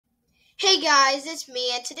Hey guys, it's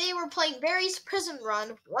me, and today we're playing Barry's Prison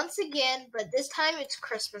Run once again, but this time it's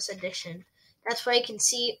Christmas edition. That's why you can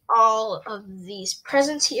see all of these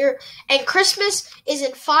presents here, and Christmas is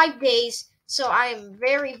in 5 days, so I am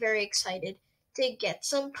very, very excited to get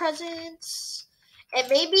some presents. And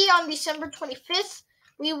maybe on December 25th,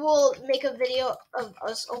 we will make a video of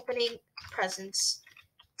us opening presents.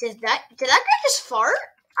 Did that guy just fart?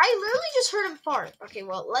 I literally just heard him fart. Okay,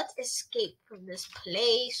 well, let's escape from this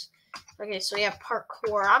place. Okay, so we have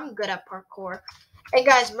parkour. I'm good at parkour. And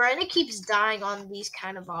guys, Miranda keeps dying on these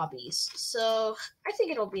kind of obbies, so I think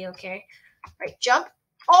it'll be okay. Alright, jump.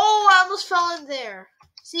 Oh, I almost fell in there.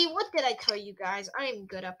 See, what did I tell you guys? I am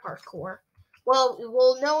good at parkour. Well,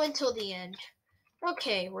 we'll know until the end.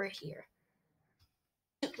 Okay, we're here.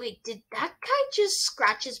 Wait, did that guy just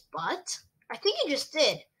scratch his butt? I think he just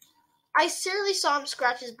did. I seriously saw him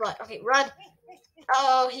scratch his butt. Okay, run.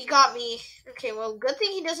 Oh, he got me. Okay, well, good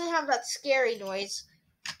thing he doesn't have that scary noise,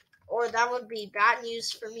 or that would be bad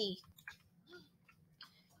news for me.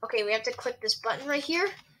 Okay, we have to click this button right here.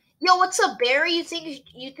 Yo, what's up, Barry? You think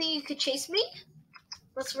you could chase me?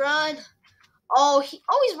 Let's run. Oh, he's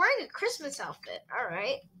wearing a Christmas outfit. All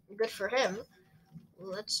right, good for him.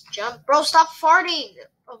 Let's jump, bro. Stop farting.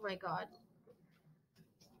 Oh my God.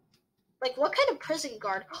 Like, what kind of prison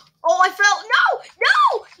guard? Oh, I fell. No,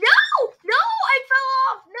 I fell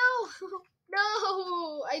off. No,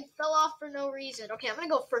 I fell off for no reason. Okay, I'm gonna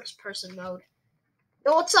go first person mode.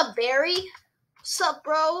 Yo, what's up, Barry? What's up,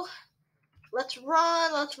 bro? Let's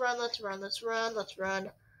run.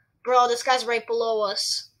 Bro, this guy's right below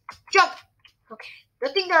us. Jump. Okay,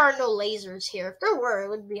 good thing there are no lasers here. If there were, it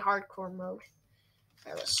would be hardcore mode.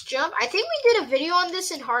 Alright, let's jump. I think we did a video on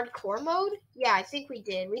this in hardcore mode. Yeah, I think we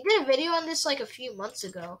did. We did a video on this like a few months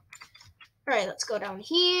ago. Alright, let's go down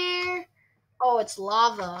here. Oh, it's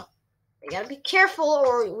lava. We gotta be careful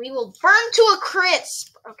or we will burn to a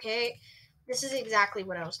crisp. Okay, this is exactly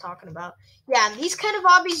what I was talking about. Yeah, in these kind of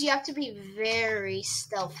obbies, you have to be very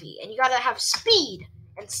stealthy. And you gotta have speed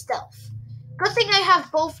and stealth. Good thing I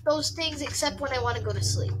have both those things except when I want to go to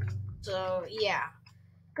sleep. So, yeah.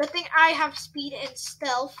 Good thing I have speed and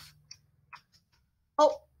stealth.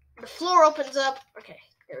 Oh, the floor opens up. Okay,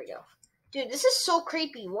 there we go. Dude, this is so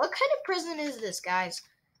creepy. What kind of prison is this, guys?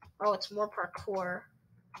 Oh, it's more parkour.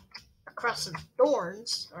 Across some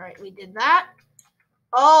thorns. Alright, we did that.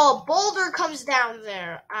 Oh, boulder comes down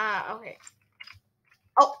there. Okay.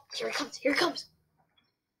 Oh, here it comes.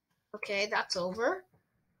 Okay, that's over.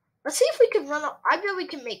 Let's see if we can run up. I bet we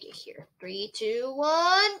can make it here. 3, 2,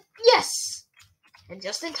 1. Yes! And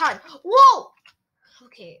just in time. Whoa!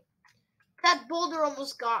 Okay. That boulder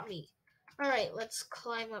almost got me. Alright, let's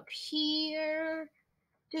climb up here.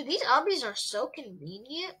 Dude, these obbies are so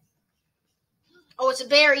convenient. Oh, it's a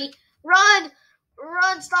berry. Run!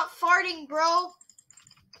 Run! Stop farting, bro.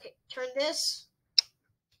 Okay, turn this.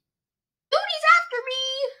 Dude,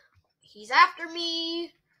 he's after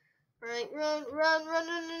me! Alright, run.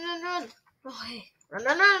 Okay,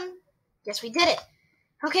 run. Yes, we did it.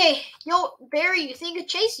 Okay, yo, Barry, you think you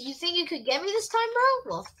could get me this time,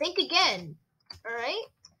 bro? Well, think again. Alright?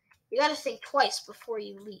 You gotta think twice before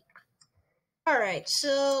you leap. Alright,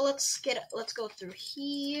 so let's go through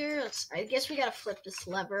here. I guess we gotta flip this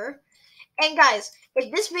lever. And guys,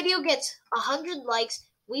 if this video gets 100 likes,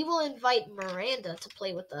 we will invite Miranda to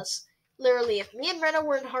play with us. Literally, if me and Miranda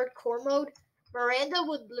were in hardcore mode, Miranda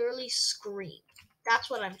would literally scream.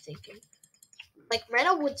 That's what I'm thinking. Like,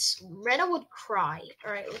 Miranda would cry.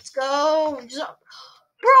 Alright, let's go. Jump.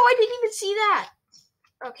 Bro, I didn't even see that.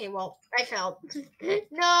 Okay, well, I fell.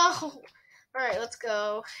 No. Alright, let's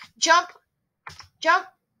go. Jump.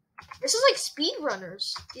 This is like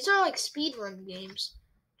speedrunners. These are like speedrun games.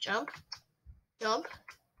 Jump. No!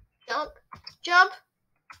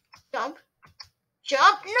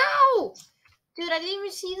 Dude, I didn't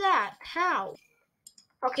even see that. How?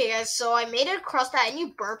 Okay, guys, so I made it across that, and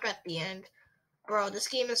you burp at the end. Bro, this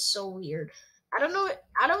game is so weird. I don't know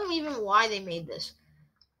even why they made this.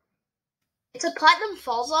 It's a Platinum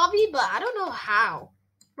Falls obby, but I don't know how.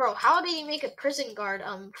 Bro, how did he make a prison guard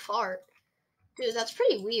fart? Dude, that's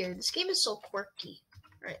pretty weird. This game is so quirky.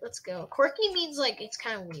 Alright, let's go. Quirky means like it's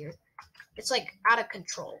kind of weird. It's like out of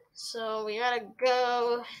control. So we gotta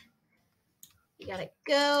go. You gotta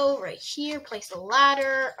go right here. Place the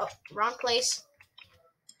ladder. Oh, wrong place.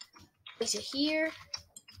 Place it here.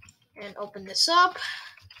 And open this up.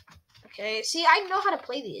 Okay, see, I know how to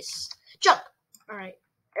play these. Jump! Alright.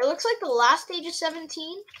 It looks like the last stage is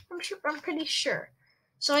 17. I'm pretty sure.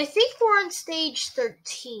 So I think we're on stage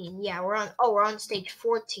 13. Yeah, we're on stage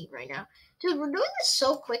 14 right now. Dude, we're doing this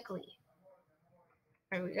so quickly.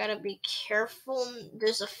 Alright, we gotta be careful.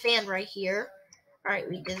 There's a fan right here. Alright,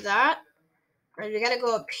 we did that. Alright, we gotta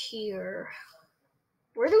go up here.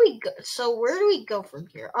 Where do we go? So where do we go from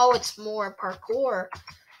here? Oh, it's more parkour.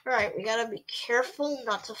 Alright, we gotta be careful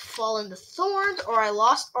not to fall in the thorns, or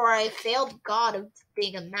I failed God of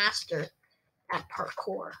being a master at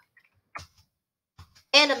parkour.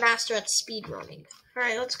 And a master at speedrunning.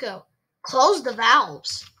 Alright, let's go. Close the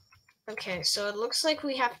valves. Okay, so it looks like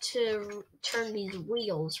we have to turn these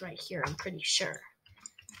wheels right here, I'm pretty sure.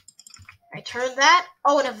 I turned that.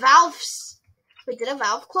 Oh, and a valve. Wait, did a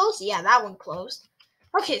valve close? Yeah, that one closed.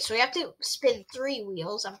 Okay, so we have to spin 3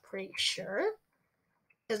 wheels, I'm pretty sure.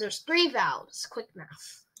 Because there's 3 valves. Quick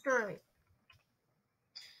math. Alright.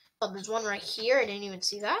 Oh, there's one right here. I didn't even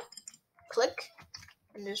see that. Click.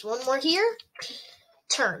 And there's one more here.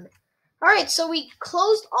 Turn. Alright, so we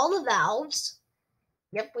closed all the valves.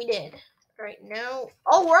 Yep, we did. Alright, now...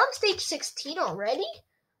 Oh, we're on stage 16 already?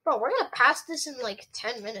 Bro, we're gonna pass this in like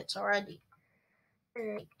 10 minutes already.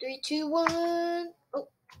 Alright, 3, 2, 1... Oh.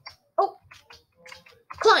 Oh!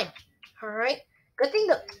 Climb! Alright. Good thing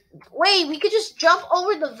the... Wait, we could just jump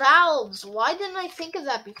over the valves. Why didn't I think of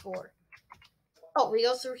that before? Oh, we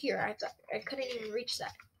go through here. I couldn't even reach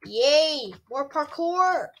that. Yay! More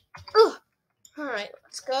parkour! Ugh! Alright,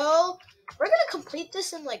 let's go. We're gonna complete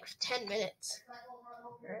this in like 10 minutes.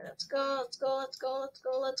 Alright, let's go, let's go, let's go, let's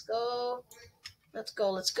go, let's go. Let's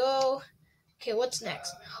go, let's go. Okay, what's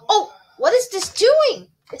next? Oh! What is this doing?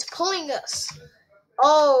 It's pulling us.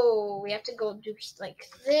 Oh, we have to go do like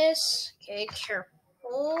this. Okay,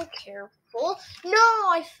 careful, careful. No,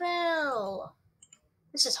 I fell.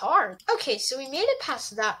 This is hard. Okay, so we made it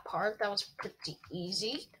past that part. That was pretty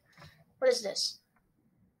easy. What is this?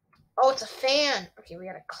 Oh, it's a fan. Okay, we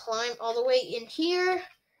gotta climb all the way in here.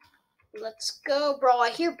 Let's go. Bro, I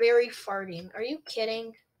hear Barry farting. Are you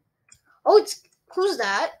kidding? Oh, who's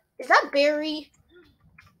that? Is that Barry?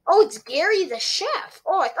 Oh, it's Gary the chef.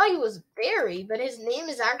 Oh, I thought he was Barry, but his name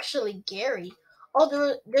is actually Gary.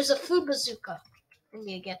 Oh, there's a food bazooka. I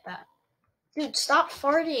need to get that. Dude, stop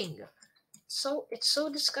farting. It's so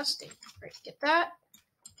disgusting. Right, get that.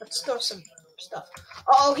 Let's throw some stuff.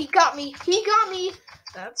 Oh, he got me. He got me.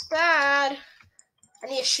 That's bad. I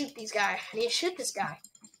need to shoot these guys. I need to shoot this guy.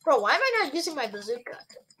 Bro, why am I not using my bazooka?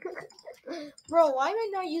 Bro, why am I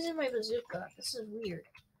not using my bazooka? This is weird.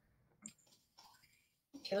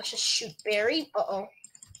 Okay, let's just shoot Barry. Uh-oh.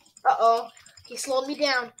 Uh-oh. He slowed me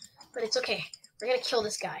down. But it's okay. We're gonna kill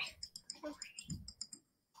this guy.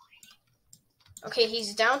 Okay,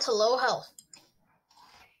 he's down to low health.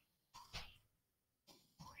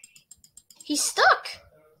 He's stuck!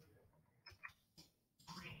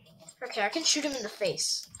 Okay, I can shoot him in the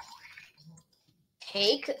face.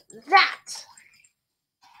 Take that!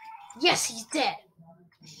 Yes, he's dead!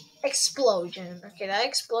 Explosion. Okay, that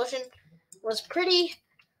explosion was pretty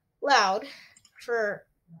loud for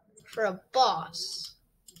a boss.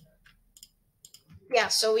 Yeah,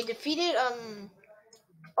 so we defeated,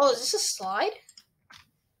 Oh, is this a slide?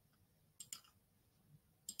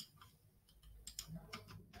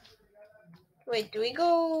 Wait, do we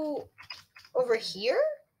go over here?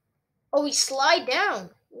 Oh, we slide down.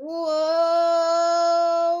 Whoa,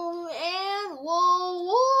 and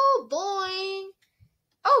whoa, boing.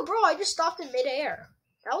 Oh, bro, I just stopped in midair.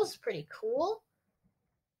 That was pretty cool.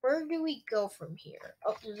 Where do we go from here?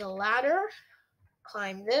 Oh, there's a ladder.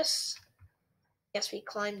 Climb this. Yes, we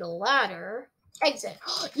climbed the ladder. Exit.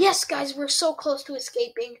 Yes, guys, we're so close to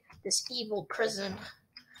escaping this evil prison.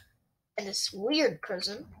 And this weird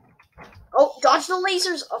prison. Oh, dodge the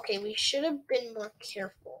lasers! Okay, we should have been more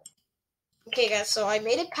careful. Okay, guys, so I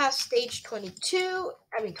made it past stage 21,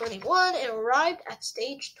 and arrived at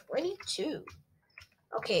stage 22.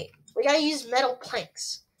 Okay, we gotta use metal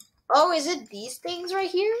planks. Oh, is it these things right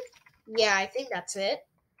here? Yeah, I think that's it.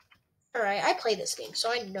 Alright, I play this game, so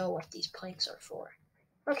I know what these planks are for.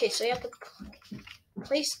 Okay, so you have to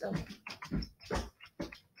place them.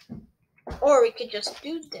 Or we could just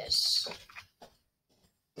do this.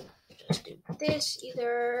 Just do this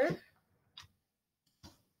either.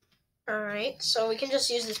 Alright, so we can just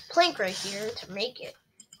use this plank right here to make it.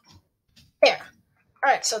 There.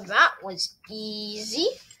 Alright, so that was easy.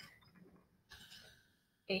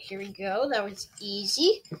 Okay, here we go. That was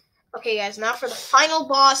easy. Okay, guys, now for the final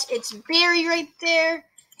boss. It's Barry right there.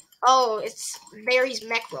 Oh, it's Barry's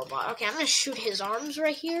mech robot. Okay, I'm gonna shoot his arms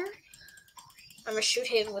right here. I'm gonna shoot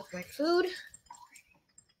him with my food.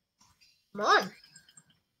 Come on.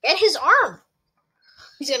 Get his arm.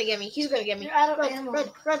 He's gonna get me. He's gonna get me. You're out of run, ammo. run.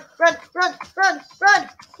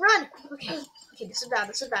 Okay. Okay, this is bad.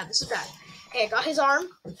 Okay, I got his arm.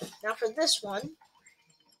 Now for this one.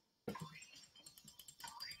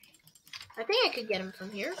 I think I could get him from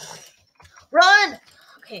here. Run!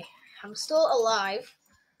 Okay, I'm still alive.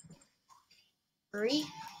 Hurry.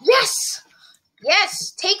 Yes!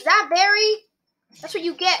 Yes! Take that, Barry! That's what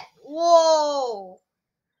you get. Whoa!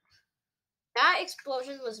 That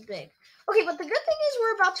explosion was big. Okay, but the good thing is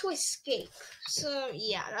we're about to escape. So,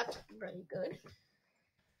 yeah, that's really good.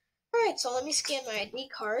 Alright, so let me scan my ID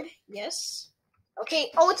card. Yes. Okay,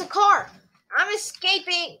 oh, it's a car! I'm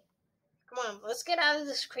escaping! Come on, let's get out of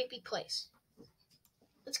this creepy place.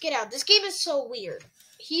 Let's get out. This game is so weird.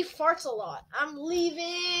 He farts a lot. I'm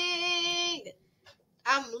leaving!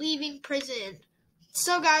 I'm leaving prison.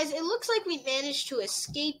 So, guys, it looks like we managed to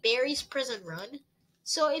escape Barry's prison run.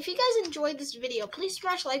 So, if you guys enjoyed this video, please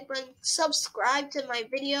smash the like button, subscribe to my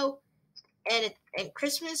video, and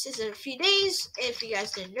Christmas is in a few days, if you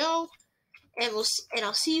guys didn't know, and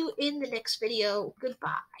I'll see you in the next video.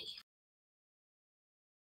 Goodbye.